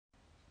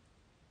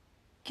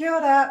Kia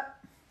ora.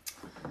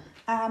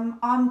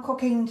 I'm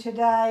cooking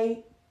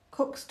today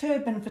cook's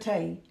turban for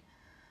tea.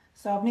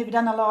 So I've never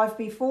done a live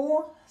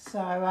before,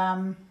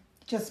 so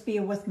just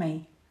bear with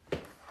me.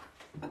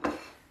 I'll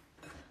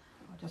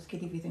just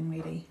get everything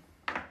ready.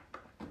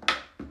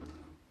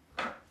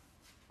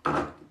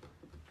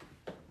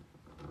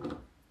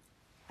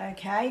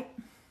 Okay,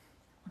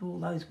 put all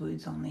those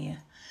words on there.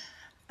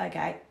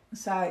 Okay,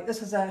 so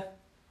this is a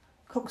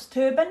cook's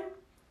turban,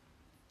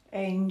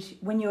 and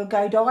when you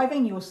go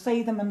diving you'll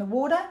see them in the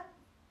water,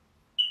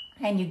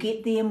 and you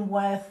get them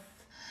with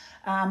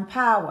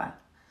paua.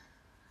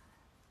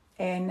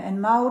 And in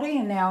Māori,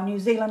 in our New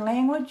Zealand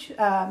language,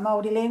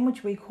 Māori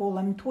language, we call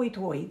them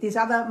toitoi. There's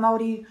other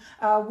Māori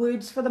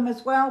words for them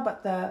as well,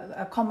 but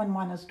a common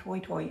one is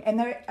toitoi. And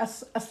they're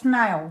a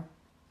snail.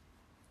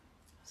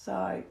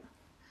 So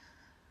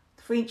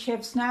the French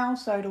have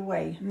snails, so do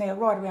we. And they're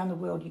right around the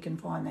world, you can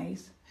find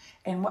these.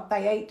 And what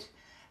they eat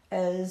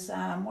is,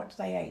 what do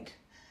they eat?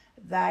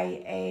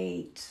 They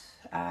eat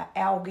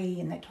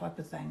algae and that type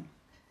of thing.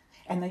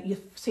 And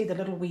you see the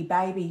little wee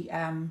baby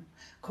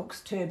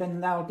cook's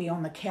turban, they'll be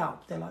on the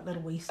kelp. They're like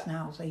little wee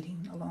snails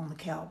eating along the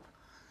kelp.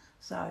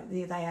 So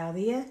there they are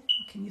there.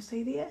 Can you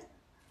see there?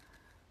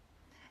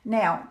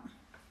 Now,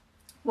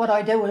 what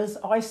I do is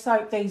I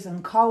soak these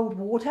in cold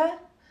water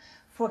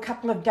for a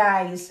couple of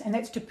days, and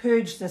that's to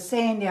purge the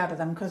sand out of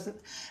them because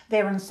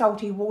they're in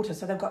salty water,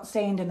 so they've got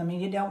sand in them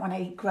and you don't want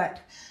to eat grit.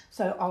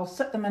 So I'll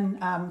sit them in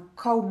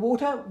cold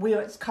water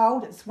where it's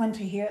cold. It's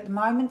winter here at the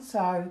moment,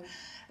 so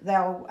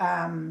they've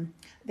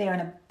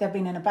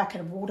been in a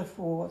bucket of water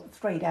for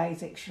 3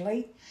 days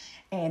actually,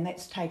 and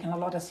that's taken a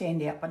lot of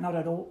sand out, but not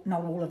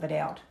all of it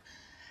out.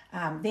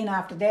 Then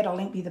after that I'll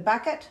empty the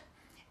bucket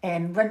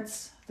and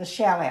rinse the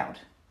shell out,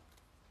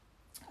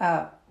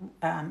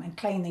 and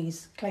clean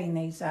these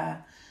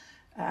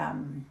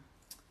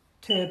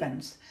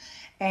turbans.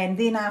 And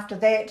then after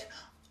that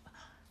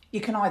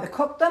you can either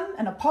cook them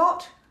in a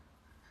pot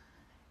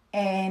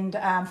and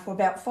for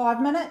about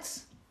 5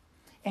 minutes,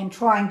 and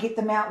try and get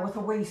them out with a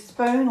wee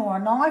spoon or a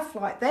knife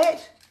like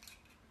that.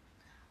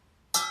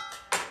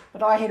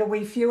 But I had a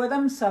wee few of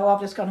them, so I've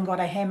just gone and got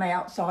a hammer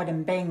outside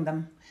and banged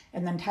them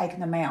and then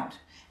taken them out.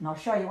 And I'll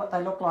show you what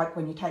they look like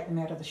when you take them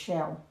out of the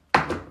shell.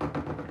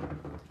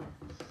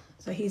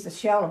 So here's the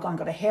shell. I've gone and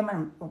got a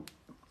hammer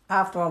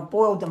after I've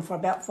boiled them for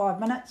about 5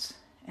 minutes,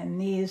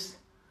 and there's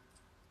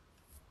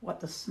what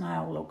the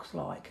snail looks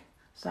like.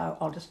 So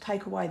I'll just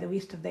take away the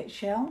rest of that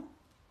shell.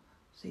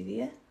 See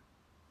there?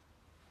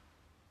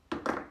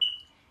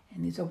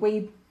 And there's a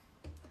wee,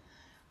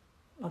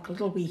 like a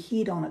little wee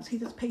head on it. See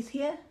this piece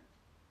here?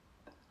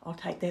 I'll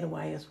take that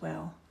away as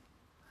well.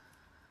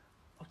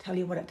 I'll tell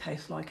you what it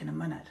tastes like in a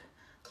minute.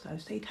 So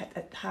see, take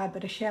that hard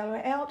bit of shell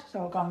out.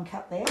 So I'll go and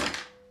cut that.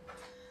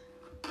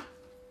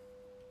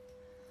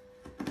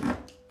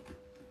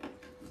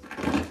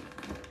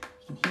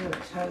 You can hear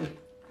it too.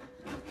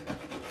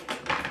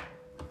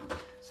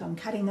 So I'm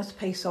cutting this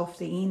piece off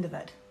the end of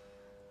it.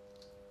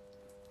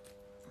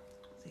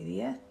 See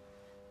there?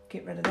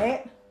 Get rid of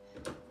that.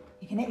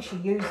 You can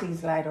actually use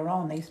these later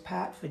on, these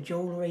parts for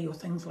jewellery or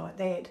things like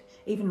that,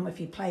 even if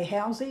you play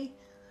housey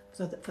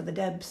for the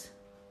dibs.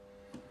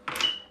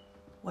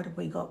 What have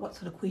we got? What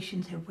sort of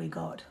questions have we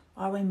got?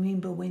 I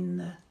remember when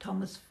the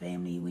Thomas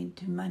family went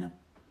to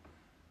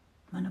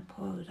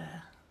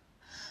Manapura.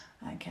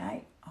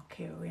 Okay, I'll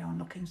carry on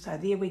looking. So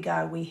there we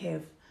go, we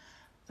have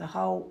the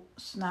whole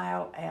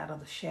snail out of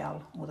the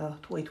shell, or the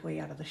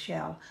toitoi out of the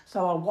shell.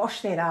 So I'll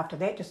wash that after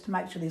that just to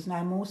make sure there's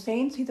no more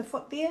sand. See the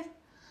foot there?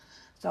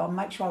 So I'll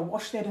make sure I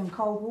wash that in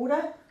cold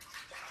water.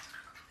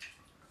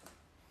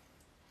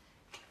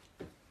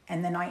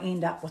 And then I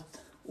end up with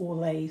all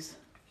these.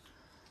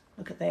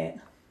 Look at that.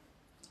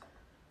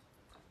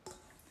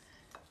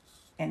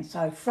 And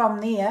so from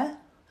there,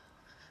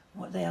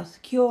 what else?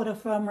 Kia ora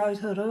from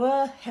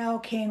Rotorua. How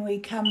can we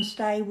come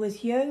stay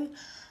with you?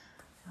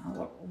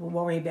 We'll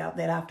worry about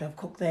that after I've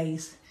cooked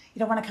these. You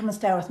don't want to come and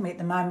stay with me at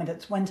the moment,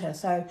 it's winter.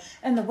 So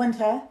in the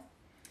winter,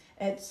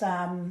 it's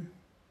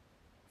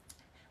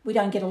we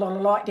don't get a lot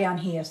of light down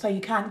here, so you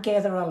can't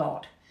gather a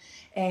lot.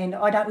 And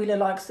I don't really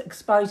like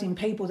exposing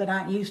people that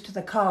aren't used to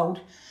the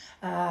cold,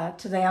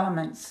 to the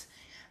elements.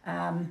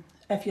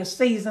 If you're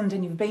seasoned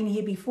and you've been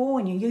here before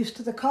and you're used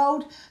to the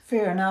cold,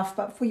 fair enough,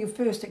 but for your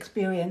first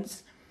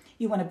experience,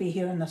 you want to be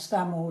here in the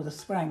summer or the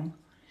spring.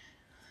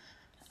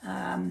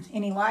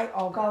 Anyway,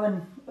 I'll go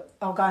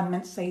and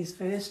mince these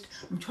first.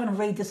 I'm trying to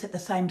read this at the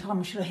same time.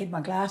 I should have had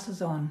my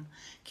glasses on.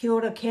 Kia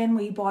ora, can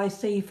we buy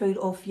seafood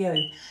off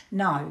you?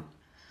 No.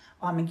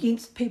 I'm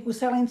against people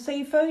selling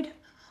seafood.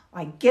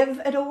 I give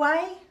it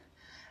away.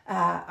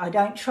 I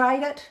don't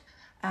trade it.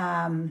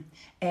 And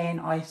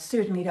I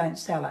certainly don't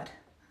sell it.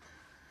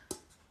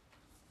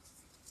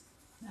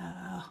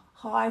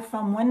 Hi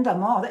from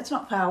Wyndham. Oh, that's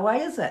not far away,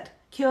 is it?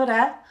 Kia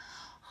ora.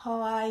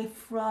 Hi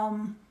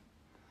from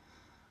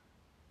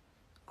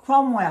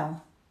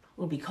Cromwell.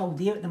 It'll be cold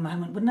there at the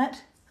moment, wouldn't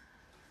it?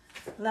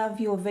 Love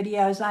your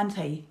videos,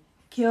 auntie.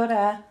 Kia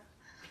ora.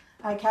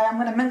 Okay, I'm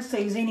going to mince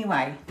these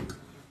anyway.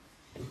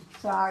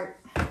 So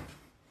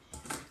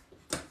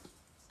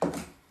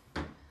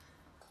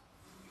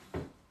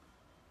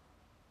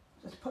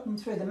them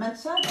through the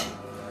mincer.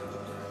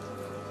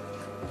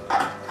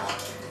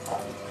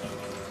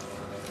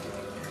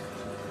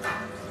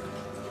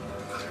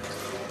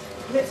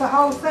 That's the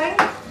whole thing,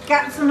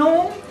 guts and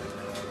all.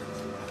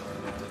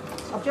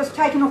 I've just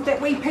taken off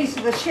that wee piece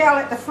of the shell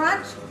at the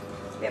front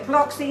that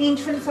blocks the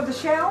entrance of the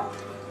shell.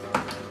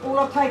 All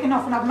I've taken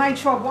off, and I've made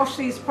sure I've washed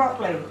these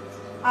properly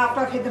after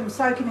I've had them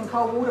soaking in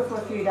cold water for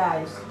a few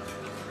days.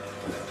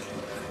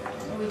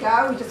 There we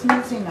go, we're just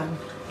mincing them.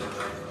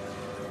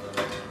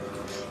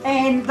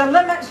 And the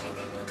limit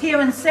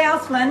here in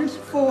Southland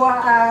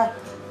for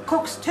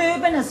cook's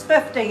turban is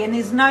 50, and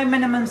there's no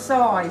minimum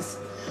size.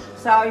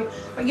 So,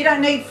 but you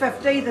don't need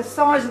 50. The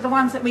size of the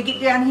ones that we get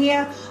down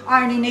here,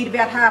 I only need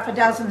about half a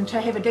dozen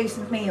to have a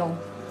decent meal.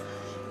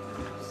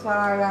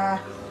 So,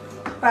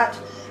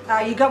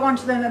 you go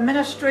onto the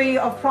Ministry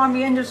of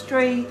Primary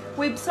Industry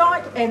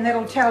website, and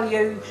that'll tell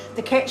you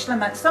the catch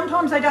limit.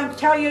 Sometimes they don't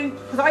tell you,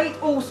 because I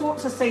eat all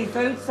sorts of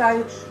seafood,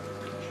 so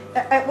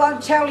it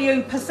won't tell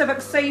you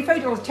Pacific seafood.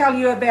 It'll tell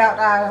you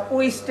about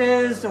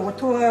oysters or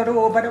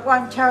toitoi, but it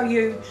won't tell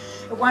you,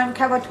 it won't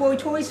cover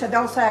toitoi, so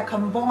they'll say a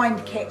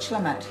combined catch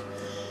limit.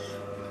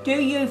 Do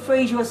you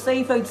freeze your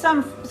seafood?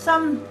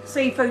 Some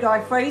seafood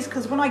I freeze,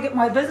 because when I get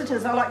my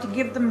visitors I like to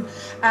give them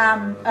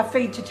a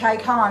feed to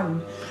take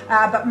home,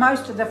 but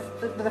most of the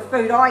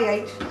food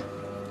I eat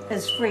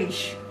is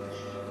fresh.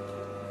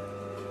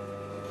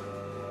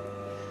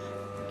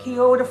 Kia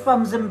ora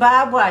from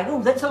Zimbabwe.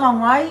 Oh, that's a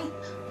long way.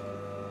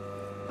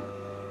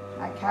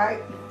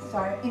 Okay, so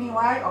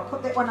anyway, I'll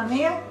put that one in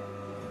there.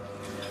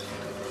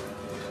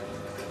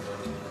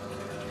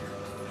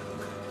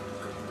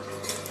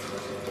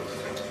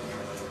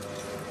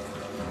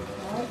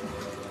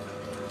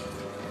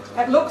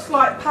 It looks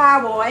like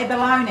pau or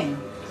abalone.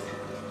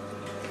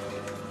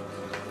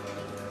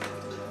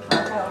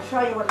 Okay, I'll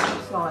show you what it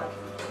looks like.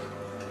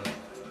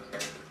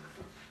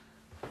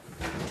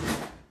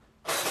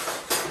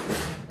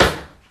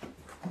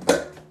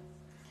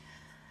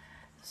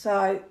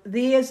 So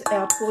there's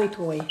our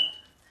toitoi,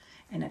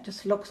 and it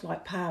just looks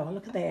like pau.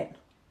 Look at that.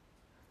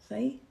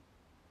 See?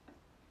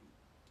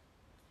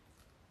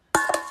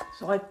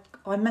 So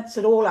I mix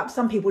it all up.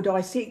 Some people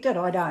dissect it,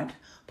 I don't.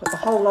 Put the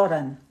whole lot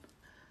in.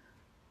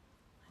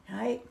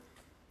 Okay,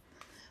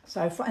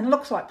 so and it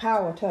looks like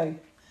pau too.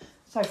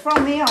 So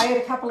from there I add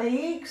a couple of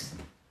eggs,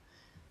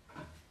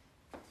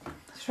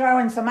 throw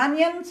in some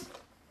onions,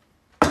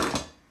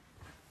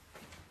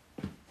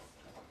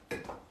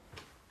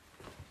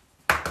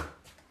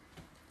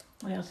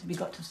 what else have you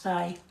got to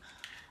say?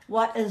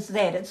 What is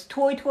that? It's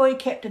toitoi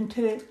Captain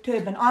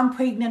Turban. I'm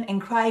pregnant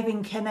and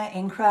craving kina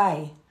and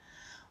cray.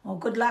 Well,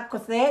 good luck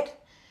with that.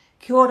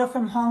 Kia ora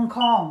from Hong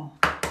Kong.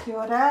 Kia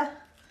ora.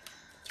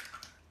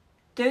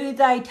 Do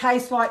they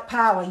taste like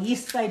pau?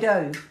 Yes, they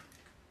do.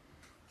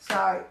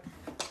 So,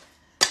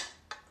 a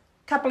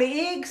couple of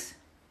eggs.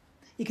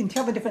 You can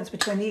tell the difference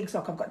between the eggs.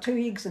 Like I've got 2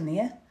 eggs in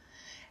there,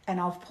 and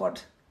I've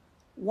put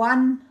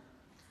one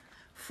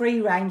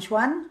free range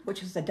one,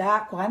 which is the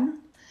dark one,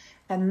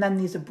 and then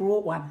there's a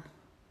brought one.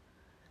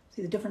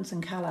 See the difference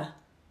in colour.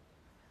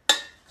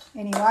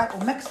 Anyway,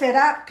 we'll mix that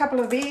up. A couple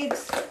of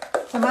eggs,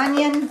 some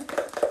onion,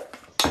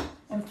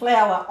 and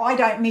flour. I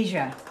don't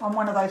measure. I'm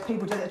one of those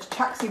people that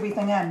chucks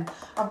everything in.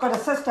 I've got a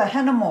sister,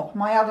 Hinamo,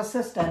 my elder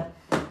sister,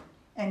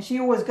 and she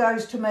always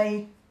goes to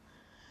me,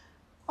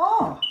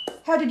 oh,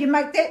 how did you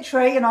make that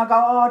tree? And I go,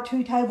 oh,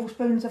 2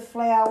 tablespoons of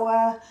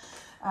flour,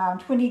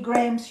 20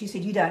 grams. She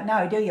said, you don't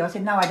know, do you? I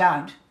said, no, I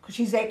don't, because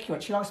she's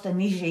accurate. She likes to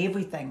measure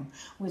everything,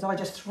 whereas I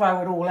just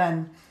throw it all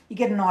in. You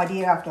get an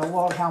idea after a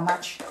while how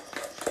much.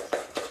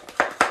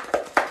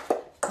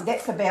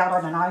 That's about,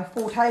 I don't know,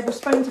 4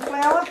 tablespoons of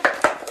flour.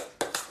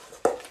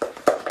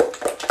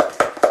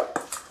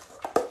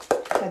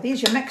 So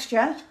there's your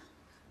mixture.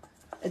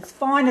 It's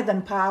finer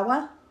than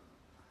pau.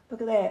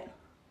 Look at that.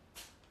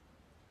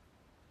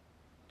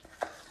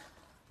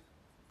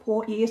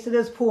 Yes, it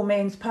is poor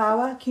man's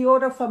pau. Kia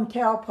ora from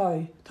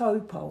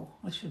Taupo.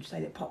 I should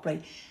say that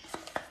properly.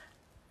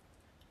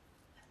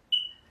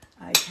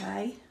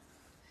 Okay.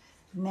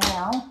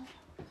 Now,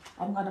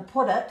 I'm going to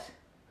put it,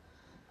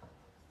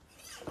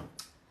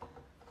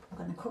 I'm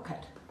going to cook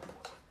it.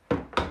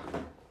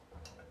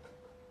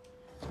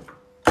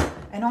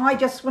 And I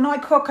just, when I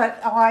cook it,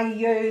 I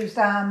use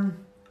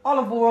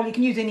olive oil. You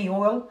can use any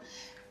oil,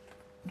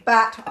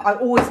 but I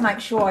always make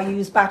sure I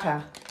use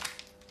butter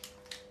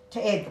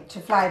to add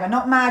to flavour.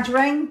 Not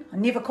margarine. I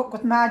never cook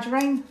with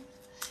margarine,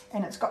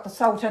 and it's got the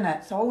salt in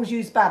it, so I always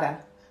use butter.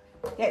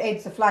 That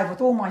adds the flavour with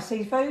all my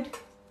seafood.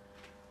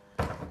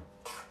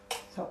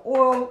 So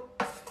oil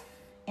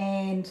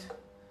and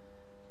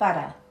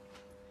butter.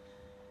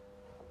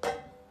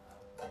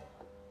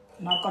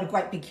 And I've got a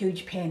great big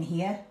huge pan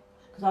here,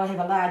 because I have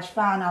a large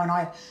whānau,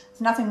 and it's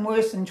nothing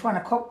worse than trying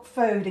to cook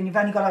food and you've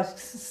only got a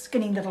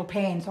skinny little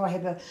pan. So I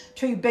have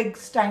 2 big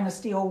stainless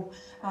steel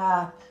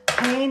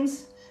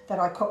pans that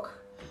I cook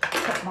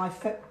my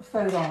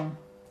food on.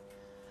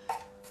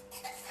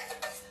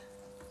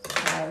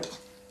 So,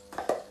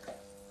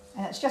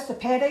 and it's just a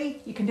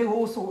patty. You can do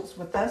all sorts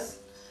with this.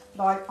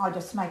 Like I'm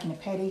just making a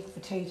patty for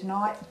tea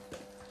tonight.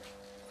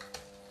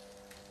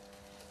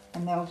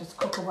 And they'll just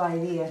cook away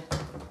there.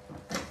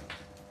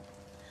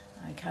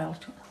 Okay,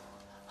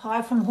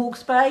 hi from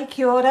Hawke's Bay,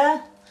 kia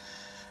ora.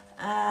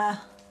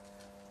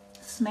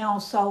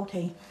 Smells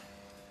salty.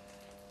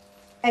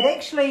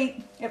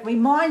 It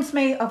reminds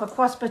me of a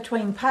cross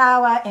between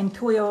paua and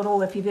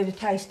toitoi, if you've ever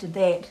tasted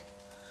that.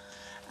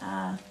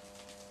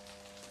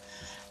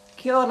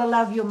 Kia ora,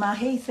 love your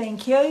mahi,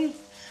 thank you.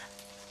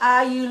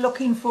 Are you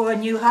looking for a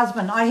new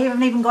husband? I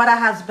haven't even got a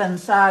husband,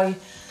 so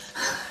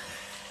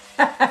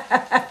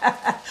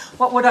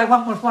what would I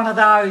want with one of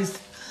those?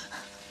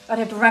 I'd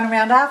have to run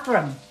around after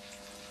him.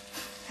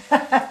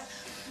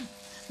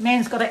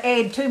 Man's got to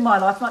add to my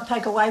life, not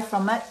take away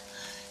from it.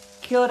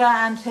 Kia ora,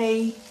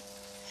 auntie.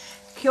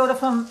 Kia ora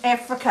from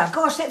Africa.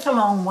 Gosh, that's a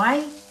long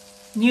way.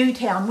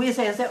 Newtown, where's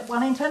that? Is that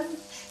Wellington?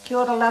 Kia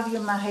ora, love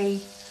your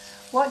mahi.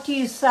 What do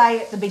you say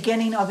at the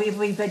beginning of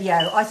every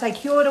video? I say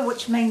kia ora,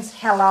 which means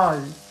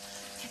hello.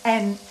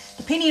 And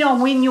depending on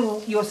when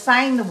you're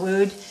saying the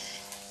word,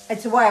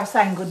 it's a way of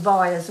saying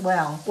goodbye as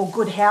well, or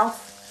good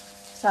health.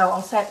 So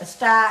I'll say at the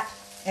start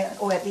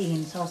or at the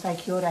end, so I'll say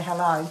kia ora,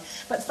 hello.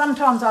 But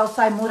sometimes I'll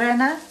say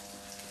morena,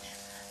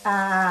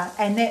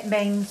 and that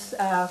means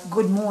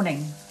good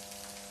morning.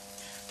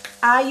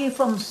 Are you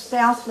from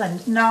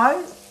Southland?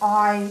 No,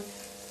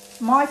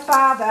 my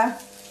father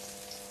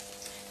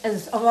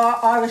is of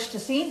Irish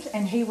descent,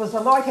 and he was a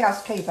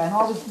lighthouse keeper, and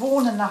I was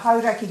born in the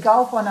Hauraki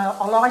Gulf on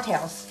a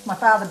lighthouse. My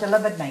father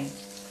delivered me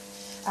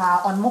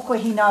on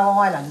Mokuhino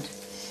Island,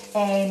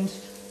 and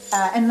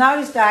in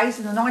those days,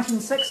 in the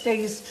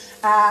 1960s,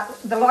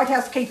 the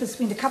lighthouse keepers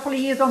spent a couple of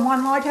years on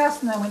one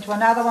lighthouse, and they went to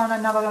another one,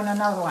 another one,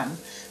 another one.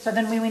 So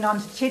then we went on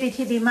to Tere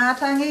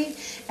Matangi,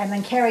 and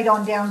then carried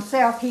on down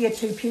south here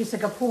to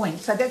Pusaga Point.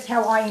 So that's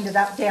how I ended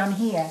up down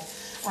here,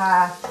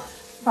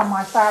 from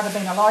my father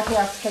being a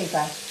lighthouse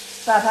keeper.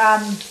 But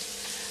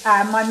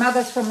my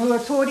mother's from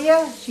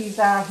Ruatoria. She's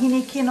a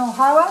Hine Kino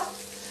Hoa.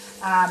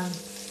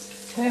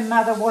 Her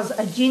mother was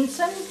a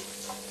Jensen,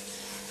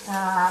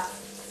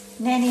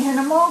 Nani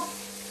Hinamo,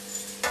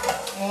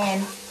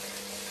 and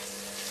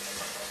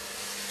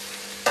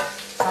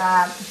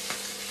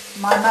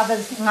my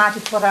mother's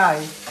Ngāti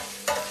Porou.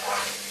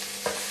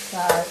 So,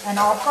 and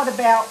I've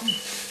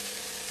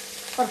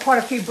got quite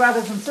a few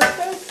brothers and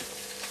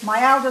sisters.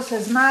 My eldest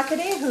is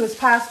Makere, who has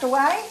passed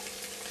away.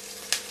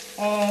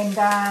 And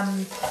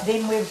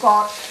then we've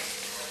got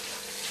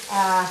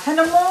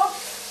Hinamo,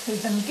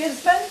 who's in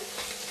Gisborne,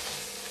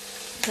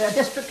 the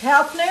district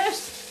health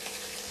nurse.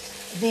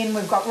 Then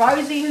we've got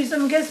Rosie, who's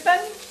in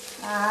Gisborne.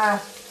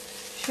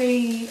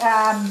 She's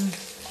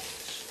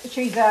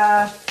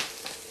a,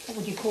 what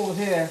would you call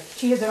her?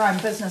 She has her own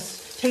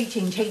business,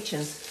 teaching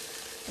teachers,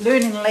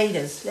 learning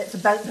leaders. That's a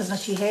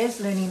business she has,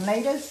 learning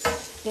leaders.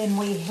 Then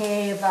we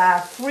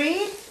have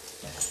Fred.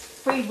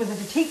 Fred was a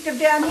detective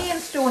down here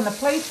and still in the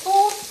police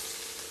force.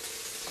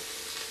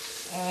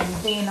 And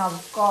then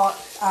I've got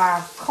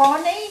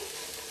Connie,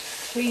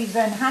 she's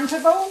in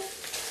Hunterville.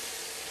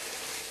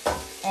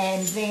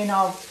 And then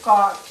I've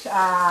got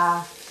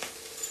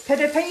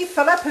Piripi,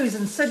 Philip, who's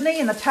in Sydney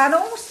in the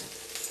tunnels.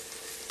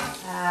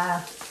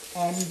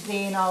 And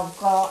then I've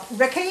got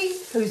Ricky,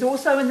 who's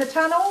also in the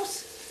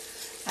tunnels.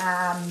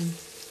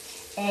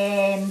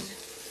 And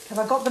have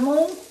I got them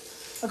all?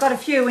 I've got a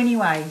few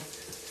anyway.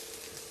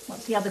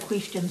 What's the other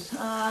questions?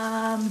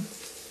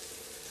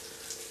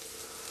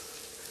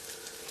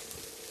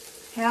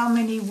 How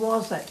many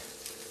was it?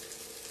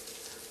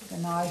 I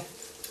don't know.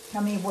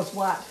 How many was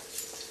what?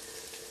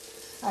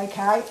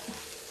 Okay.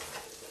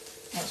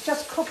 It's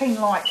just cooking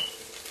like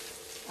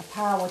a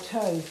paua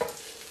too.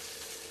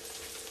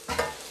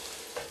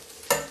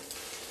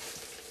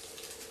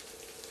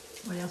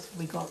 What else have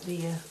we got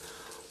there?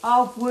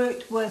 I've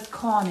worked with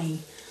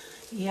Connie.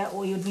 Yeah,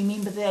 well, you'd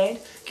remember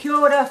that. Kia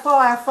ora,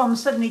 Fire from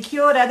Sydney.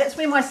 Kia ora. That's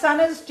where my son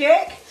is,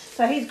 Jack.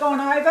 So he's gone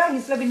over.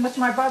 He's living with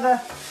my brother,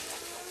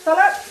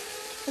 Philip.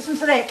 Listen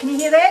to that. Can you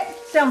hear that?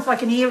 Sounds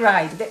like an air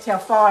raid. That's our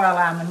fire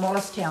alarm in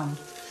Wallacestown.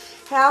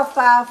 How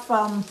far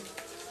from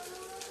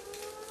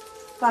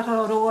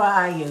Whataroa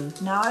are you?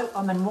 No,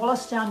 I'm in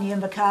Wallacestown near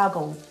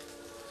Invercargill.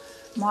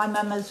 My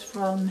mum is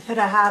from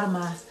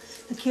Hiraharama.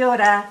 Kia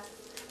ora.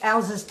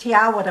 Ours is Te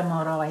Awara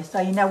Marae. So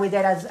you know where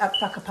that is, up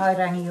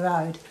Whakapaurangi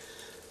Road.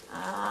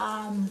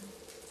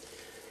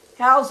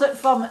 How's it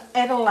from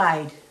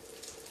Adelaide?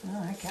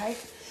 Oh, okay.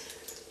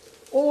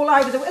 All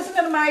over the, isn't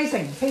it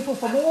amazing? People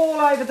from all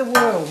over the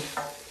world.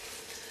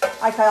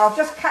 Okay, I've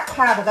just cut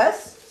part of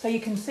this so you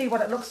can see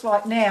what it looks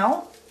like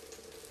now.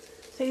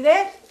 See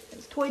that?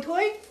 It's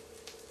toitoi.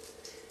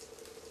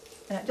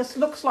 And it just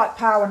looks like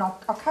paua, and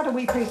I'll cut a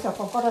wee piece off.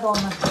 I've got it on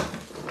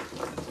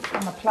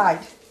the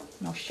plate,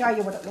 and I'll show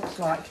you what it looks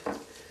like.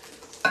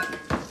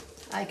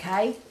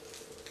 Okay.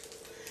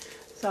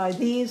 So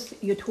there's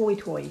your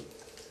toitoi.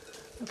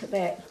 Look at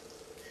that.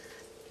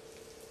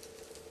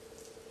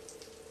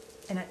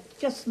 And it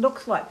just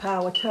looks like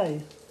paua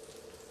too.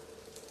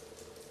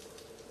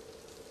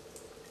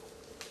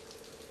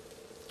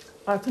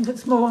 I think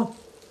it's more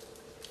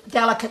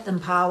delicate than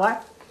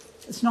paua.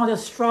 It's not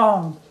as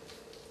strong,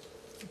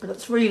 but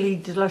it's really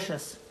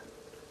delicious.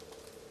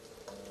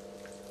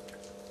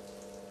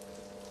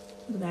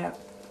 Look at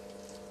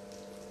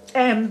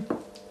that.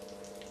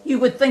 You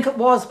would think it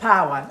was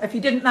power. If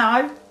you didn't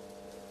know,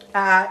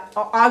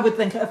 I would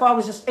think if I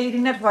was just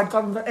eating it, if I'd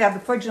gotten it out of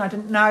the fridge and I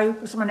didn't know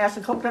if someone else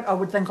had cooked it, I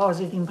would think I was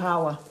eating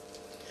power.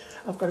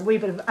 I've got a wee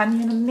bit of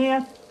onion in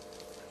there.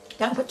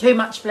 Don't put too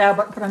much flour,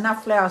 but put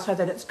enough flour so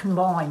that it's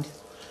combined.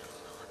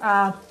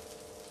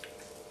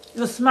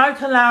 The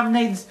smoke alarm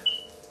needs...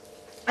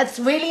 It's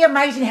really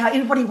amazing how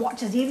everybody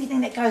watches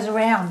everything that goes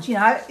around, you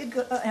know.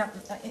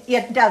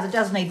 Yeah, it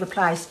does need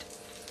replaced.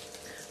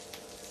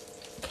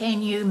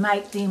 Can you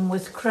make them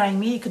with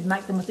cream? You could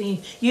make them with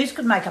the... You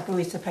could make up a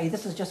recipe.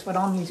 This is just what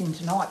I'm using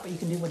tonight, but you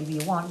can do whatever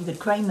you want. You could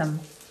cream them.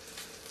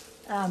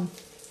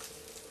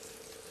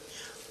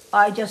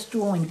 I just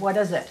joined. What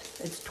is it?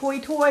 It's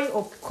toitoi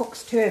or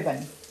cook's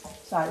turban.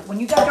 So when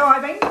you go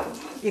diving,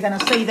 you're going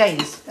to see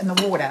these in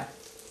the water.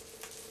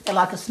 They're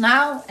like a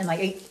snail and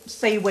they eat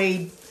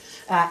seaweed,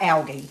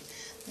 algae.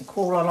 They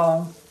crawl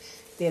along.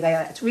 There they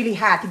are. It's really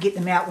hard to get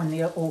them out when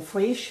they're all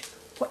fresh.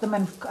 Put them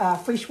in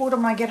fresh water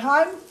when I get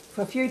home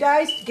for a few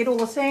days to get all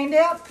the sand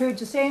out,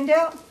 purge the sand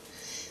out.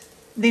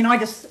 Then I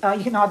just,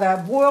 you can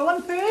either boil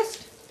them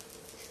first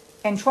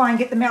and try and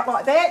get them out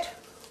like that,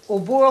 or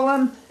boil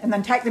them and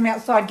then take them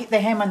outside, get the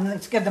hammer and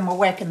let's give them a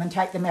whack and then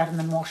take them out and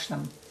then wash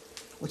them,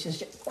 which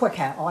is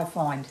quicker, I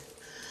find.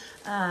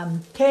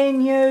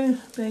 Can you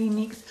be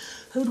next?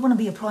 Who'd want to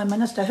be a Prime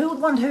Minister? Who would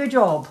want her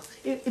job?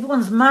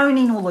 Everyone's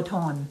moaning all the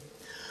time.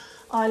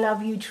 I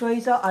love you,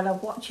 Teresa. I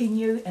love watching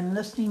you and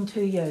listening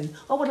to you.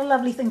 Oh, what a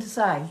lovely thing to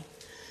say.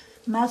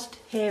 Must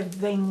have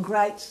been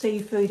great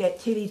seafood at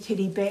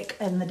Teddy back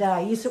in the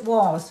day. Yes, it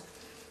was.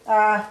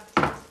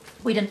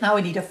 We didn't know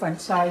any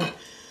different, so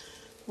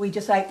we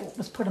just ate what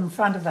was put in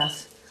front of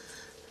us.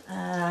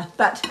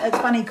 But it's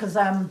funny because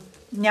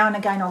now and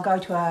again I'll go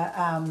to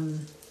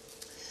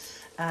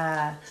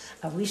a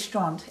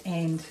restaurant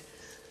and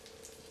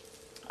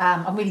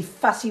I'm really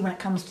fussy when it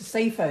comes to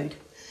seafood.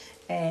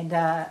 And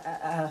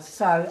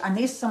so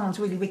unless someone's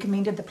really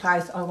recommended the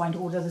place, I won't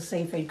order the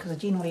seafood because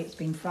generally it's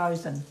been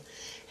frozen.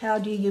 How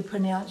do you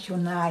pronounce your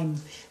name?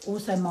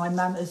 Also, my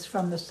mum is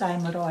from the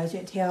same marae as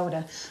Te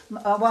Aora.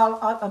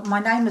 Well, my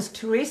name is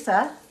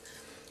Teresa,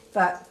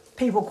 but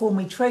people call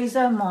me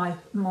Teresa.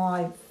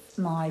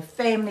 My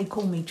family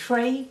call me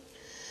Tree,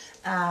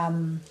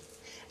 and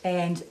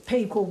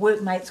people,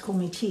 workmates call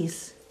me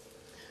Tess.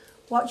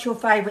 What's your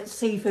favourite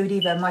seafood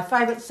ever? My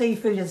favourite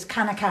seafood is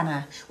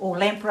kanakana or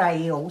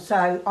lamprey eel.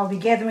 So I'll be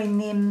gathering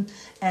them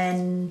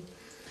in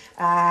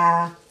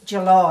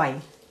July.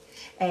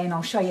 And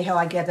I'll show you how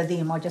I gather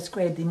them. I just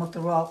grab them off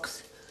the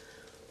rocks.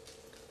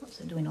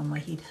 What's it doing on my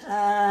head?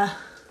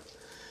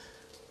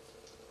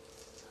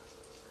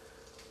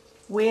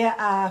 Where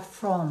are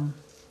from?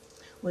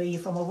 Where are you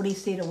from? I already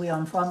said where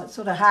I'm from. It's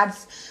sort of hard.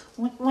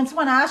 When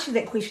someone asks you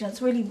that question,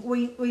 it's really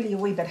a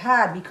wee bit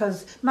hard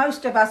because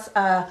most of us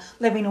are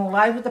living all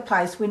over the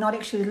place. We're not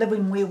actually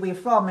living where we're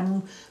from.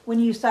 And when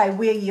you say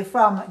where you're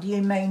from, do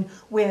you mean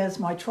where's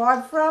my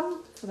tribe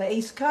from? For the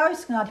East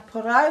Coast, Ngāti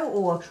Porou,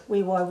 or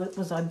where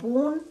was I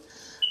born?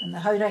 In the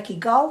Hauraki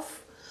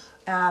Gulf.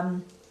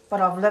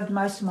 But I've lived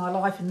most of my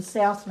life in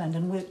Southland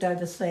and worked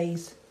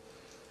overseas.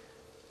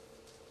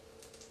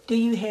 Do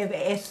you have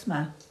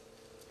asthma?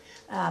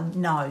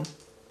 No,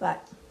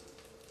 but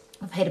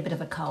I've had a bit of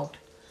a cold.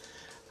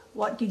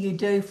 What do you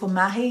do for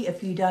mahi,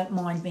 if you don't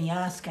mind me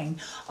asking?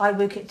 I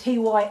work at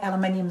Tiwai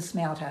Aluminium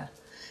Smelter,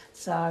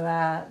 so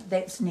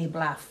that's near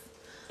Bluff.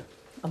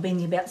 I've been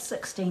there about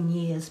 16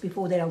 years.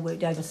 Before that I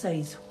worked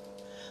overseas.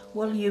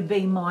 Will you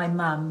be my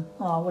mum?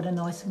 Oh, what a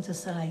nice thing to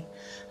say.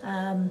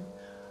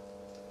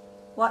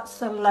 What's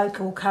the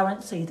local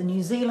currency? The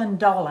New Zealand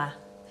dollar.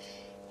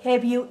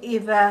 Have you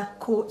ever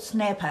caught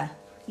snapper?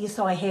 Yes,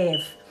 I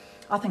have.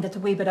 I think it's a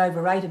wee bit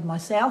overrated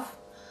myself.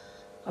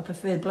 I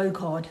prefer blue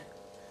cod.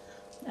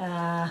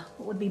 What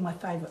would be my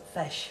favourite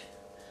fish?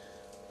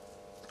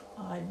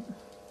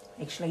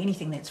 Actually,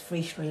 anything that's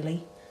fresh,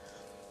 really.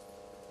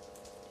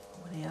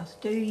 What else?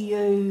 Do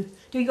your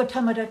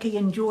tamariki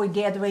enjoy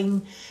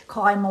gathering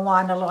kai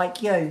moana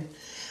like you?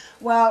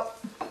 Well,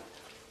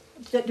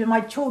 do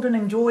my children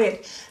enjoy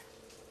it?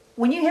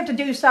 When you have to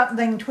do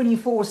something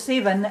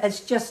 24/7, it's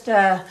just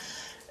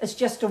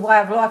a way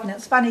of life, and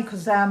it's funny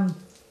because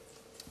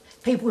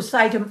people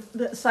say,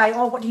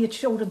 oh, what do your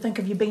children think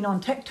of you being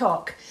on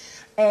TikTok?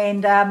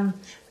 And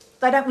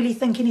they don't really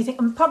think anything.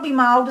 And probably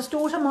my oldest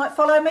daughter might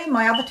follow me.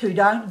 My other two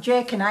don't.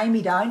 Jack and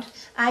Amy don't.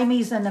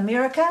 Amy's in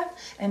America,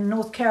 in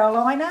North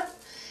Carolina,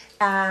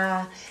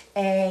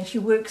 and she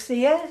works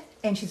there,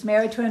 and she's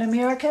married to an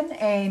American.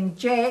 And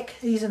Jack,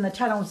 he's in the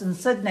tunnels in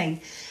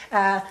Sydney.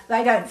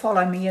 They don't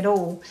follow me at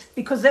all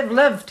because they've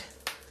lived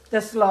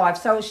this life.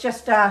 So it's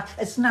just,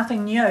 it's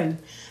nothing new.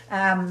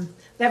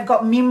 They've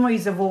got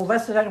memories of all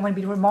this. They don't want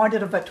to be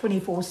reminded of it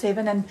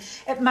 24/7. And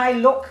it may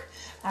look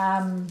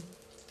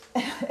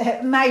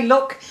it may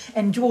look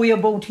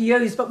enjoyable to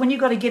use, but when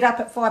you've got to get up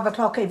at 5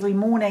 o'clock every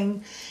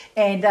morning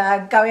and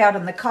go out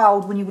in the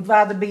cold when you would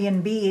rather be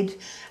in bed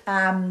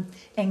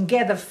and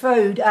gather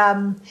food,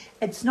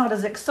 it's not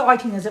as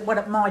exciting as what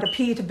it might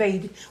appear to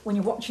be when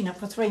you're watching it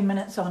for 3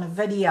 minutes on a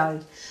video.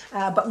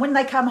 But when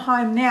they come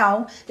home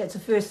now, that's the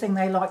first thing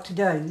they like to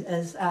do,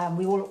 is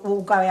we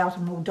all go out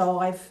and we'll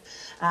dive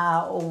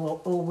or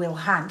we'll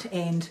hunt.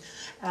 And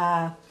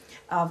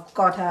I've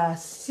got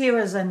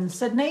Sarah's in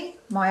Sydney,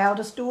 my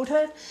eldest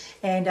daughter,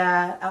 and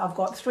I've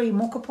got 3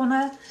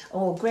 mokopuna,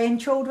 or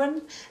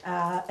grandchildren,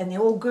 and they're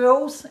all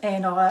girls,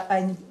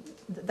 and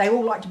they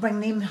all like to bring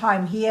them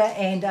home here,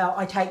 and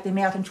I take them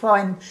out and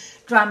try and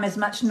drum as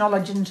much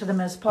knowledge into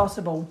them as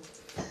possible.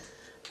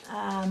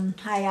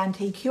 Hey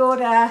Auntie, kia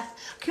ora.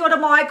 Kia ora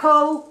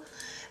Michael.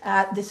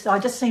 I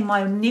just seen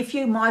my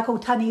nephew, Michael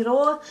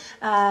Taniroa.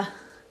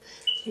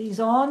 He's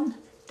on.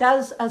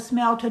 Does a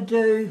smelter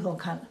do...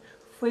 Oh,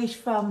 fresh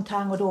from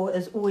Tangaroa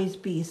is always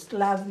best.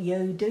 Love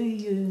you. Do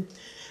you?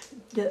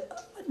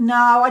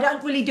 No, I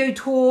don't really do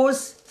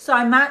tours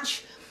so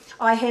much.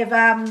 I have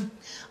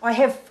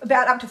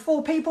about up to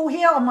 4 people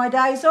here on my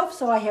days off.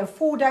 So I have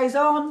 4 days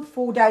on,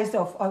 4 days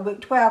off. I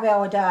work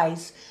 12-hour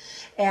days.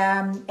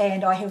 And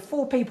I have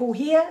 4 people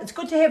here. It's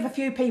good to have a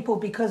few people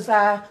because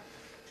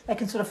they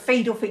can sort of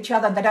feed off each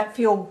other and they don't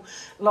feel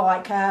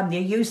like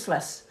they're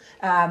useless.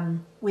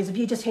 Whereas if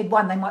you just had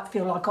one, they might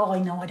feel like,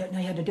 oh, no, I don't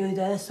know how to do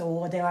this,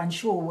 or they're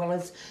unsure.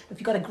 Whereas if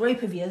you've got a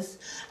group of yous,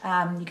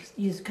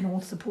 you can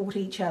all support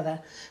each other.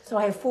 So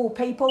I have 4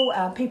 people.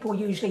 People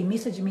usually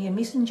message me a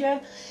messenger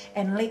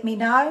and let me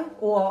know,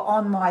 or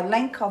on my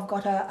link. I've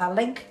got a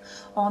link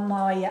on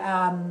my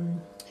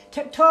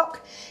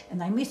TikTok,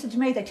 and they message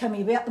me, they tell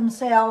me about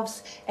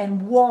themselves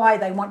and why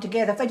they want to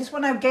gather. If they just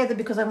want to gather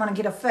because they want to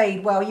get a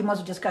feed, well, you might as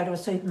well just go to a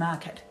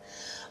supermarket.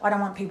 I don't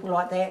want people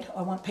like that.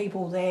 I want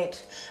people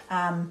that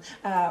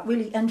are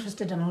really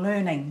interested in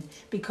learning,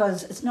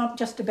 because it's not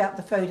just about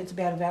the food, it's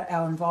about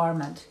our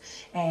environment.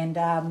 And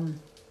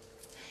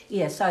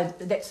yeah, so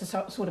that's the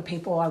sort of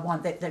people I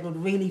want that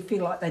would really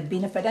feel like they'd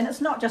benefit. And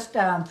it's not just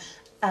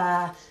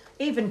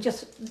even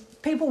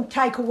just people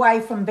take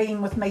away from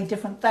being with me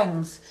different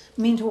things: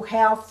 mental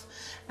health,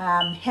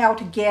 how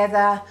to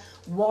gather,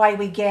 why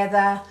we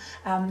gather.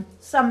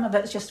 Some of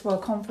it's just for a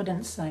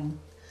confidence thing.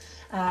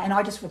 And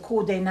I just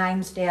record their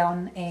names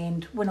down,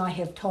 and when I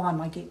have time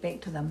I get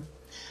back to them.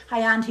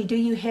 Hey Auntie, do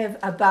you have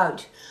a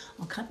boat?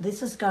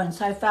 This is going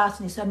so fast,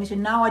 and there's so many.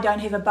 No, I don't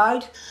have a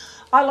boat.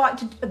 I like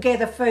to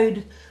gather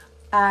food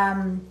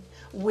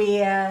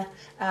where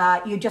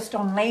you're just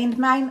on land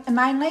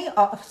mainly.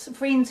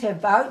 Friends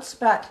have boats,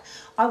 but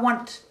I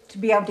want to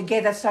be able to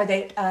gather so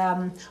that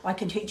I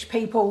can teach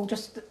people.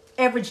 Just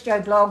average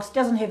Joe Blogs,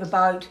 doesn't have a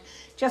boat,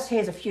 just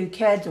has a few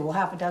kids or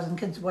half a dozen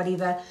kids,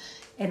 whatever,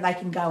 and they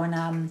can go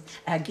and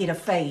get a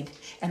feed,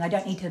 and they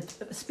don't need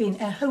to spend.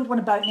 Who would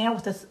want a boat now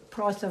with the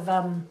price of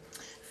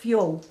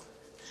fuel?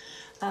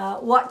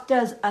 What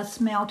does a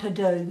smelter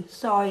do?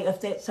 Sorry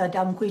if that's a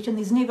dumb question.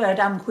 There's never a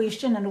dumb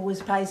question, and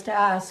always pays to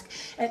ask.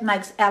 It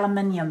makes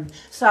aluminium.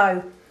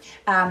 So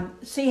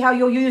see how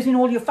you're using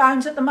all your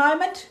phones at the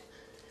moment?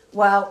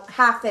 Well,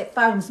 half that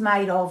phone's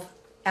made of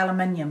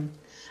aluminium.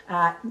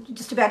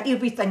 Just about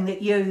everything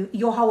that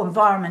your whole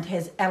environment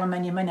has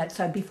aluminium in it.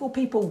 So before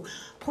people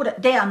put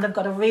it down, they've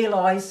got to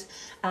realise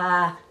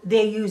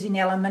they're using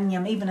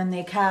aluminium even in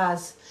their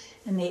cars,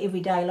 in their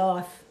everyday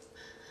life.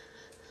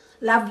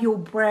 Love your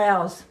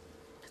brows.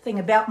 The thing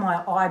about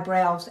my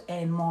eyebrows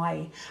and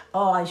my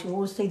eyes, you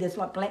always see there's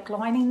like black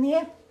lining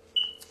there.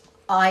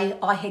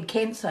 I had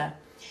cancer,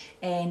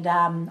 and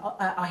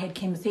I had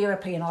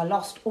chemotherapy, and I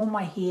lost all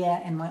my hair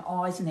and my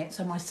eyes and that.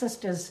 So my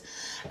sisters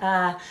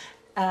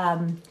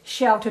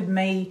sheltered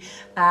me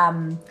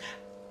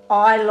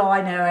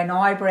eyeliner and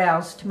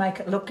eyebrows to make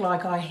it look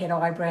like I had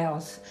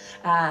eyebrows.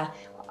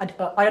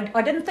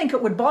 I didn't think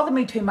it would bother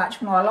me too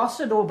much when I lost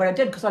it all, but I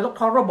did, because I looked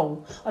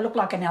horrible. I looked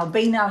like an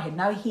albino, I had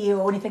no hair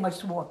or anything. I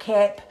just wore a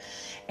cap,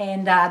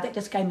 and that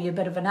just gave me a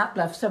bit of an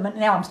uplift. So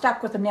now I'm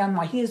stuck with them now, and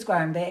my hair's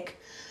growing back,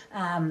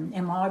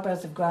 and my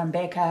eyebrows have grown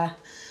back.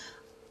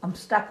 I'm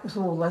stuck with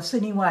all this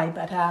anyway,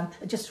 but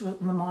it just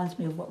reminds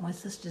me of what my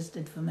sisters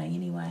did for me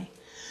anyway.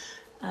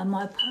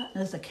 My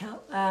partner's a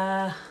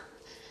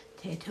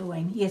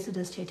tattooing. Yes, it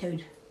is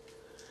tattooed.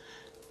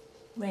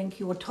 Rank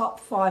your top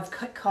 5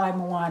 kai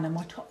moana.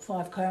 My top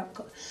 5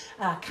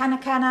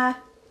 kanakana,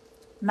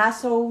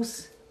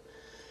 mussels.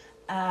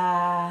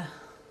 What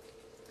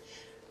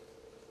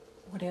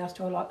else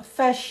do I like?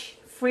 Fish,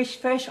 fresh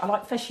fish. I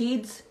like fish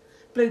heads,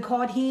 blue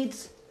cod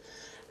heads.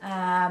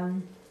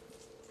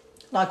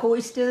 Like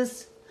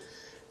oysters,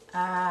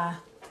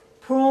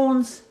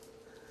 prawns.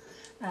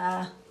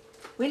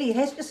 Really, it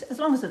has, just as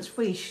long as it's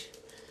fresh.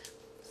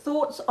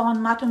 Thoughts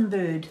on mutton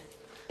bird?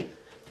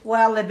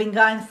 Well, they've been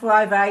going for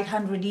over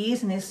 800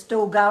 years and they're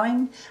still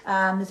going.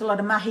 There's a lot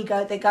of mahi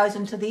that goes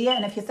into there,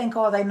 and if you think,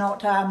 oh, they're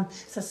not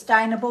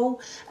sustainable,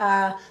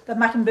 the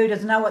mutton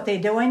birders know what they're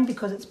doing,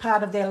 because it's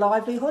part of their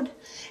livelihood,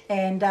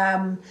 and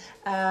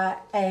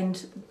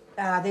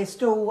they're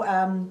still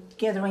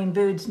gathering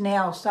birds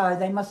now, so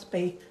they must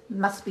be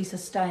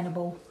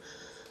sustainable.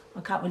 I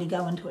can't really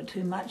go into it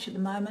too much at the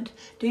moment.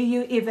 Do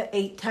you ever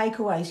eat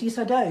takeaways? Yes,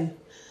 I do.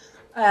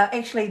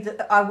 Actually,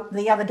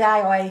 the other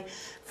day,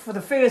 for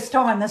the first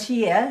time this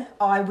year,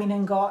 I went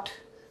and got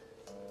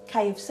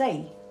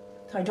KFC.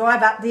 So I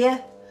drive up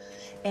there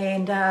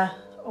and I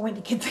went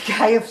to get the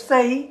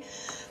KFC,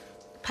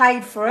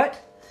 paid for it,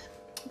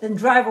 then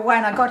drove away,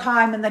 and I got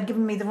home and they'd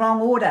given me the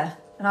wrong order.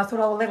 And I thought,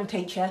 oh, well, that'll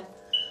teach you. I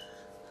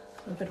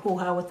was a bit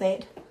ho-ho with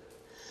that.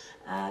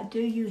 Do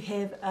you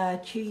have a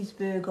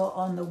cheeseburger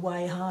on the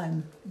way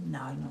home?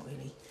 No, not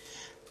really.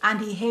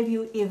 Auntie, have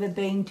you ever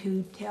been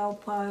to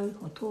Taupo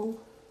or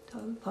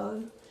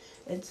Taupo?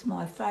 It's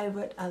my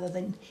favourite other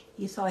than,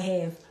 yes I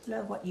have.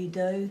 Love what you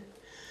do.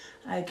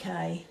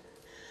 Okay.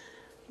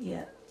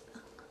 Yeah.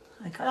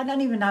 Okay. I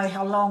don't even know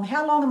how long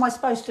am I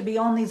supposed to be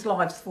on these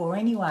lives for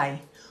anyway?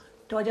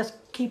 Do I just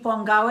keep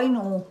on going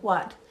or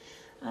what?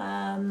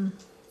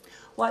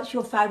 What's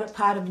your favourite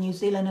part of New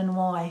Zealand and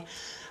why?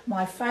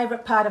 My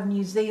favourite part of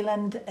New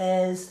Zealand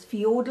is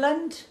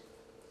Fiordland,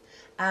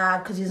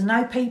 because there's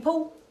no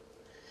people.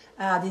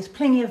 There's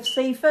plenty of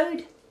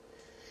seafood,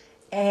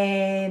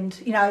 and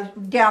you know,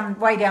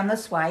 way down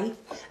this way,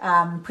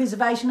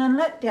 Preservation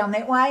Inlet down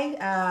that way,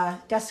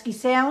 Dusky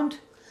Sound,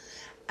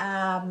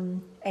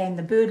 and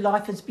the bird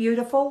life is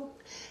beautiful.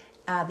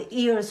 The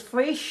air is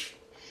fresh.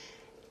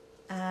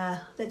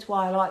 That's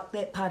why I like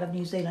that part of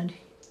New Zealand.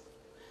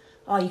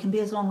 Oh, you can be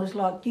as long as you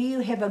like. Do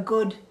you have a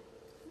good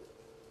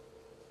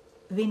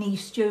Veni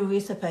stew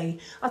recipe?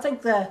 I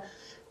think the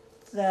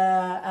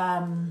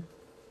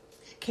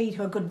key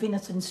to a good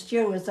venison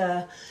stew is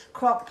a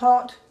crock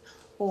pot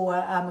or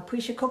a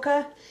pressure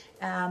cooker,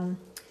 and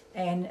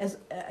as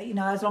you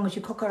know, as long as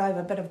you cook it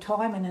over a bit of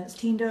time and it's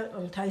tender,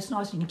 it'll taste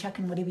nice, and you can chuck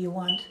in whatever you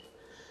want.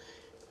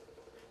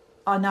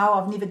 I know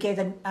I've never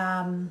gathered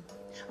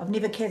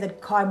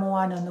kai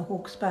moana in the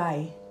Hawke's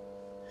Bay.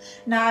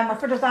 No, my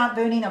fritters aren't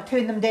burning. I've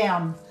turned them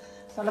down.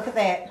 So look at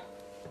that.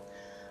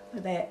 Look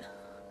at that.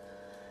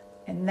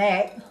 And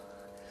that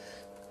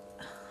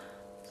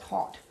is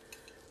hot.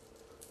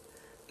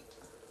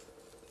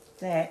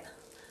 That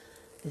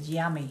is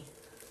yummy.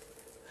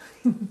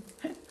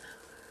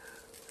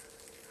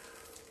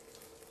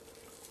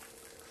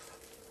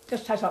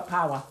 Just tastes like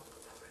power.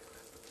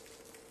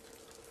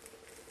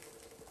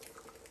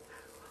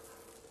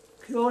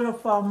 Kia ora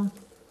from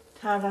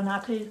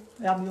Taranaki.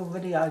 Love your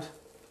videos.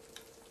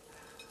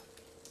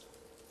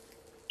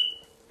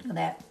 Look at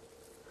that.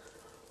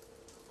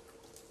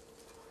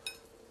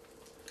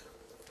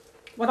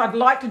 What I'd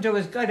like to do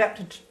is go up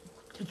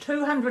to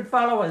 200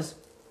 followers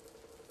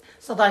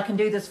so that I can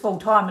do this full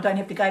time. I don't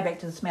have to go back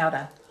to the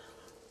smelter.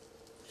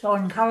 So I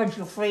encourage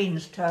your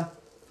friends to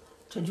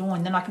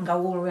join, then I can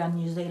go all around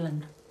New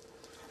Zealand.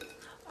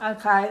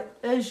 Okay,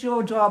 is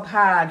your job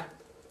hard?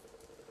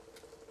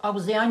 I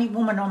was the only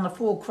woman on the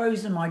 4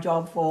 crews in my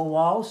job for a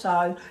while,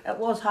 so it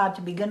was hard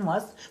to begin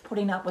with,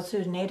 putting up with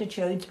certain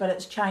attitudes, but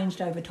it's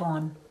changed over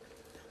time.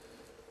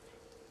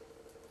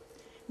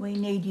 We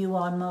need you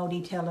on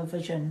Māori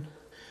television.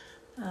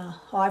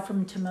 Hi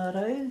from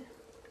Timaru.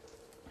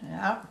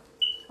 Yeah.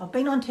 I've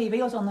been on TV,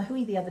 I was on the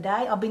Hui the other day.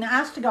 I've been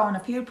asked to go on a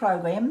few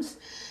programs,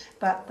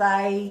 but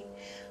they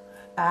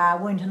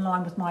weren't in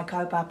line with my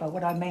kaupapa.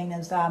 What I mean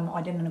is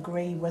I didn't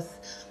agree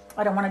with,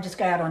 I don't want to just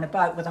go out on a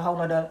boat with a whole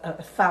lot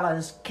of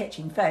fellas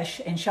catching fish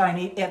and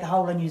showing the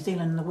whole of New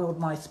Zealand and the world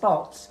my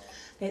spots.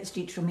 That's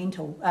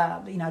detrimental,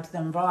 you know, to the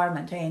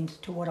environment and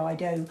to what I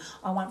do.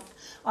 I'd like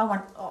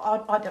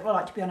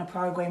to be on a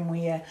program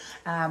where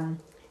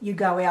you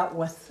go out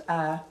with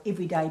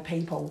everyday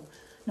people,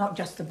 not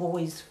just the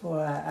boys for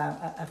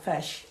a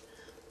fish.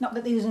 Not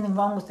that there's anything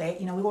wrong with that,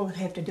 you know, we all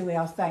have to do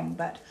our thing,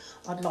 but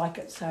I'd like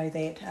it so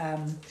that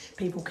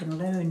people can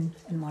learn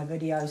in my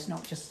videos,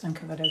 not just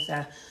think of it as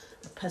a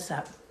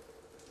piss-up.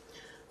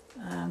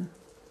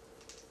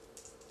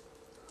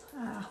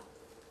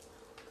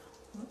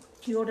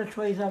 Kia ora,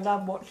 Teresa, I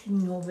love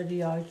watching your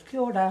videos. Kia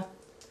ora.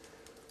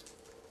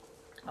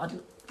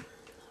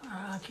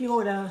 Kia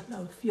ora,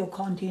 love your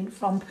content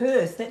from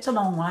Perth. That's a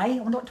long way. I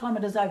wonder what time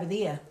it is over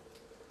there.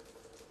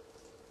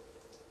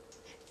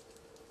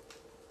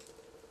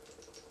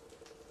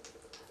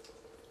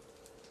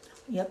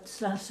 Yep,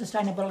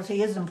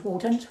 sustainability is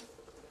important.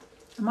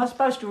 Am I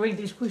supposed to read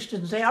these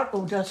questions out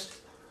or just...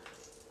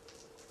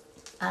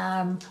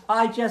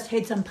 I just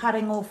had some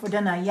paringo for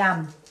dinner,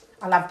 yum.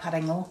 I love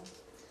paringo.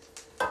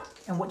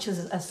 And which is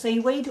a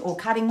seaweed or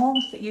karingo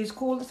that you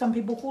call it, some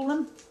people call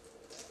them.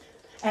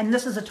 And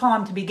this is a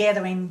time to be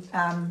gathering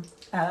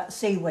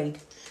seaweed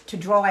to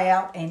dry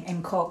out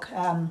and cook.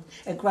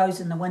 It grows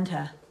in the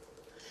winter.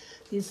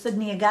 Here's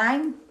Sydney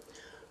again.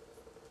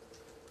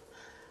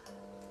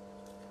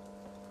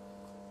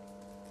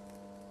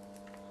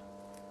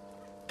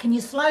 Can you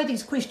slow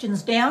these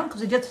questions down?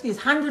 Because there's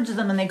hundreds of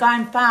them and they're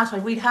going fast. I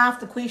read half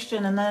the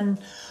question and then...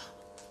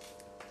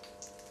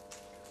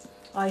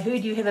 I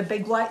heard you have a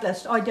big wait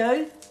list. I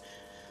do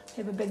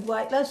have a big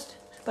wait list.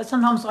 But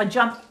sometimes I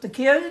jump the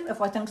queue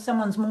if I think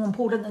someone's more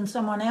important than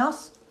someone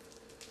else.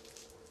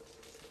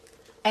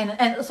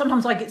 And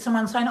sometimes I get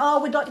someone saying,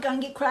 oh, we'd like to go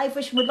and get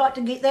crayfish and we'd like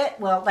to get that.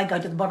 Well, they go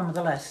to the bottom of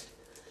the list,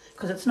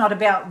 because it's not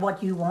about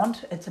what you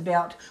want, it's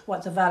about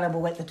what's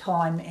available at the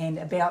time and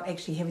about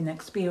actually having the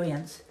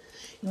experience.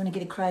 You want to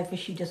get a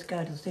crayfish, you just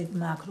go to the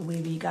supermarket or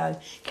wherever you go.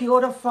 Kia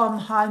ora from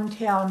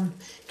hometown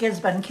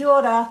Gisborne. Kia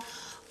ora,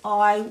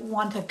 I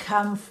want to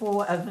come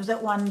for a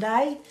visit one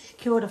day.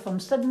 Kia ora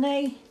from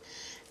Sydney.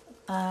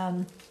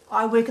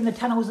 I work in the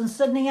tunnels in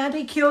Sydney,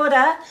 Auntie. Kia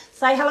ora.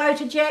 Say hello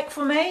to Jack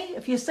for me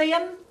if you see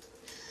him.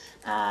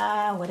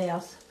 What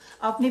else?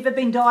 I've never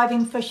been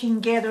diving,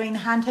 fishing, gathering,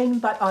 hunting,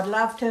 but I'd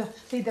love to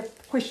see the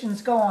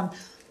questions gone.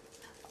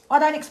 I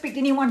don't expect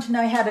anyone to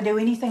know how to do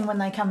anything when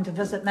they come to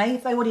visit me.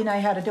 If they already know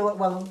how to do it,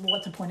 well,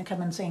 what's the point of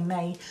coming and seeing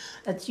me?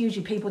 It's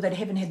usually people that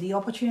haven't had the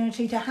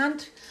opportunity to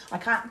hunt. I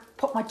can't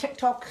put my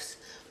TikToks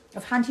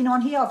of hunting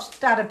on here. I've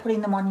started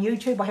putting them on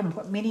YouTube. I haven't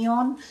put many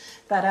on,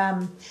 but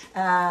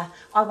I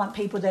want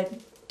people that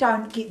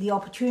don't get the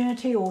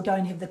opportunity or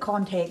don't have the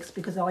contacts,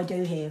 because I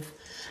do have.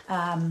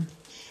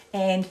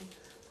 And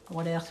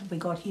what else have we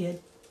got here?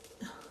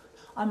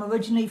 I'm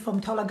originally from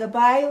Tolaga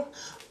Bay.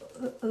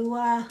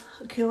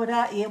 Kia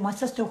ora. Yeah, my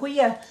sister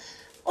Huia.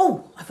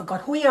 Oh, I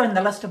forgot Huia in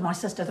the list of my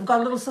sisters. I've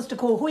got a little sister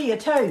called Huia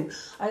too.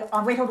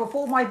 I rattled with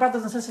all my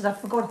brothers and sisters. I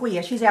forgot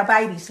Huia. She's our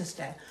baby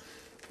sister.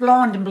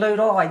 Blonde and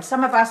blue-eyed.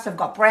 Some of us have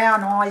got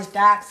brown eyes,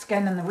 dark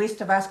skin, and the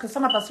rest of us, because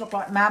some of us look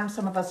like mum,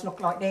 some of us look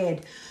like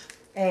dad.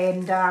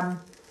 And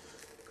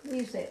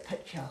where's that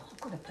picture?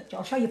 I've got a picture.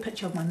 I'll show you a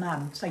picture of my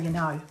mum so you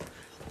know.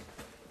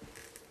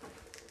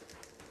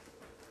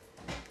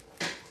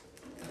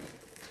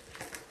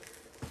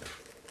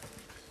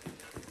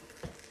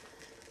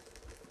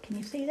 Can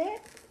you see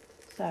that?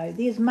 So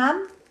there's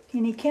mum,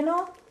 Hene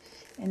Kino,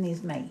 and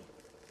there's me.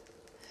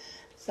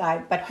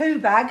 So, but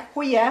Hubug,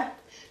 Huia,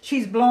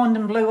 she's blonde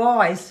and blue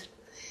eyes,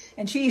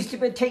 and she used to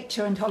be a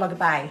teacher in Tolaga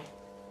Bay.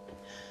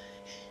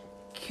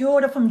 Kia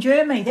ora from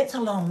Germany. That's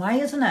a long way,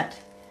 isn't it?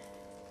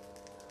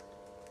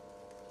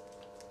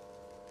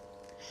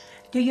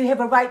 Do you have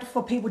a rate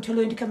for people to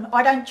learn to come?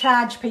 I don't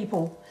charge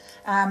people.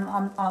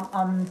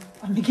 I'm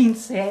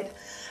against that.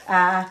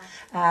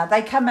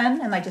 They come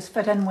in and they just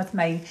fit in with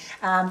me.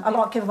 I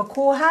like to give a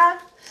koha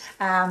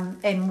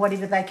and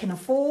whatever they can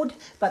afford,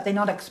 but they're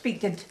not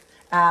expected.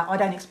 I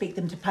don't expect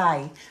them to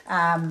pay,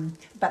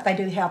 but they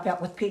do help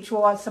out with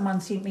petrol.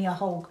 Someone sent me a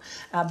whole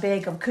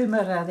bag of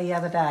kumara the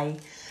other day.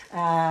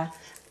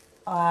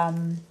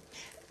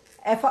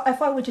 If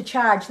I were to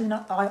charge, then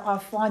I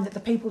find that the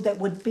people that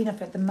would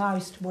benefit the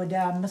most would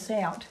miss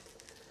out.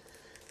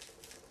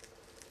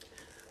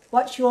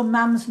 What's your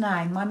mum's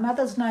name? My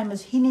mother's name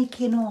is Hene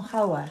Keno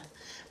Hoa,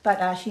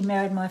 but she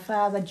married my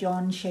father,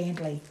 John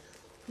Shandley.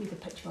 Here's a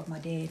picture of my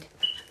dad.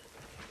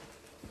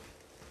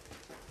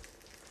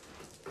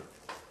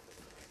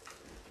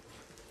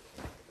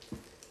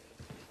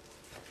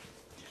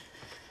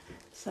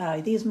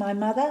 So there's my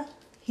mother,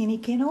 Hene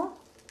Keno,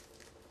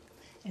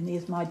 and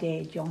there's my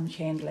dad, John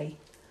Shandley.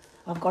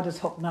 I've got his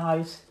hook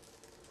nose.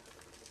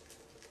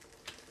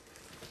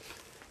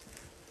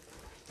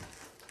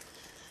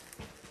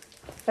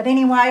 But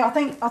anyway, I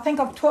think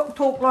I've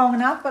talked long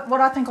enough, but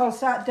what I think I'll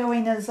start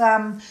doing is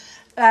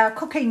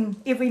cooking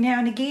every now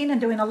and again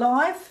and doing a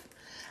live.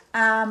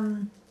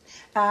 Doing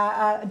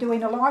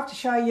a live to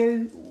show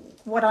you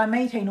what I'm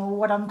eating or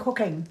what I'm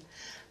cooking.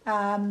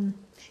 Can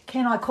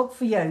I cook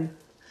for you?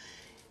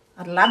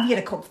 I'd love you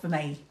to cook for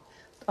me.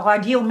 The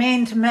ideal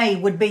man to me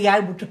would be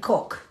able to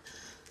cook.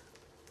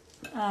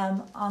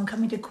 I'm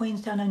coming to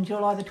Queenstown in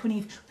July the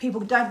 20th. People,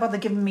 don't bother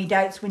giving me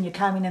dates when you're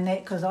coming and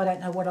that, because I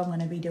don't know what I'm going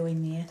to be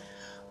doing there.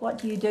 What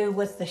do you do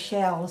with the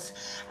shells?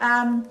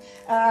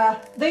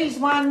 These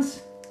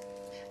ones,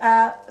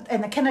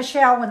 in the kinner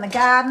shell in the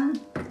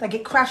garden, they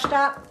get crushed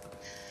up.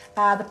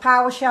 The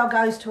power shell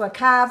goes to a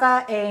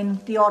carver and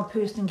the odd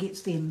person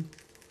gets them.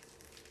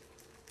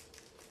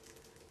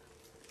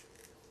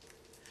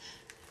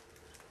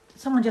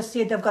 Someone just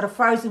said they've got a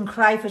frozen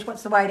crayfish.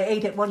 What's the way to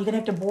eat it? Well, you're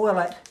going to have to boil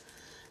it.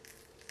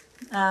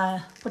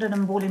 Put it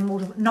in boiling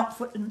water.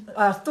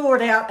 Thaw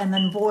it out and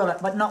then boil it,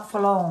 but not for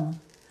long.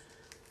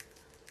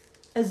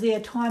 Is there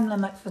a time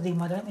limit for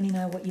them? I don't really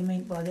know what you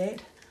mean by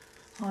that.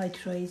 Hi,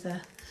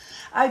 Teresa.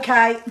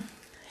 Okay,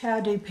 how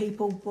do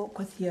people book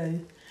with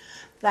you?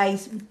 They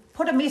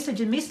put a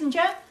message in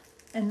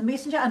the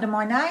messenger under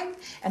my name,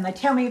 and they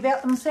tell me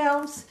about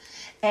themselves,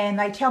 and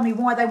they tell me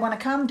why they want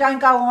to come. Don't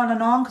go on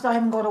and on, because I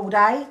haven't got all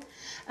day.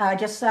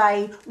 Just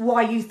say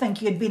why you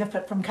think you'd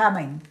benefit from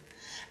coming.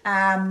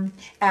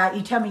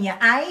 You tell me your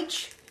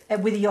age,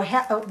 whether your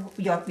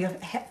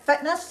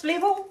fitness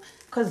level,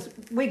 because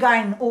we're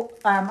going.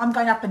 I'm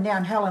going up and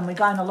down hill, and we're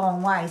going a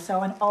long way. So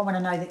I want to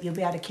know that you'll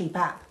be able to keep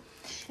up.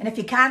 And if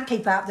you can't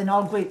keep up, then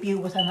I'll group you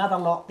with another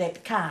lot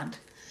that can't.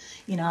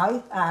 You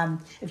know,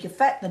 if you're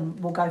fit, then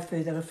we'll go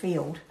further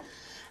afield.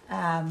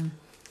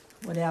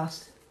 What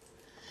else?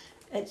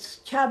 It's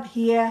Chubb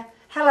here.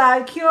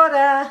 Hello, kia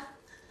ora.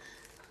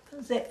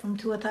 Who's that from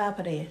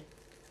Tuatapere?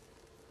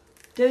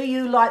 Do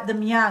you like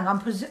them young?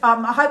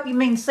 I hope you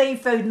mean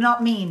seafood,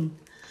 not men.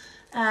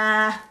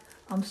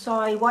 I'm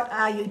sorry, what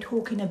are you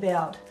talking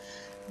about?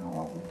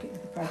 Oh,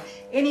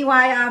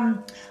 anyway,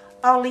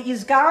 I'll let you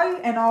go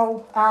and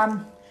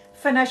I'll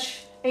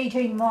finish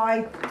eating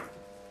my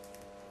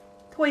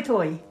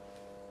toitoi.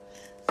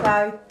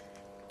 So,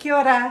 kia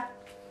ora.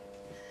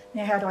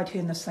 Now how do I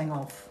turn this thing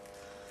off?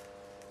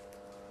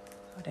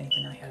 I don't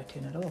even know how to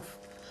turn it off.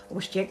 I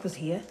wish Jack was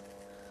here.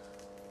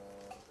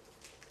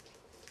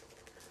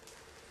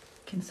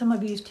 Can some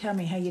of you tell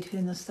me how you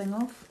turn this thing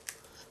off?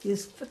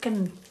 There's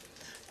frickin'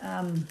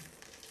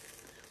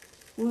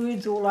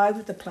 words all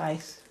over the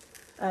place.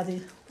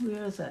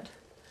 Where is it?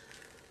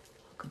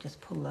 I could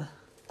just pull the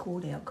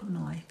cord out, couldn't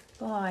I?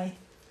 Bye.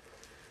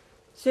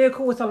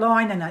 Circle with a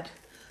line in it.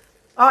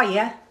 Oh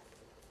yeah.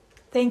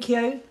 Thank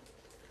you.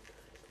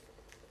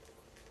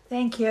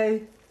 Thank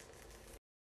you.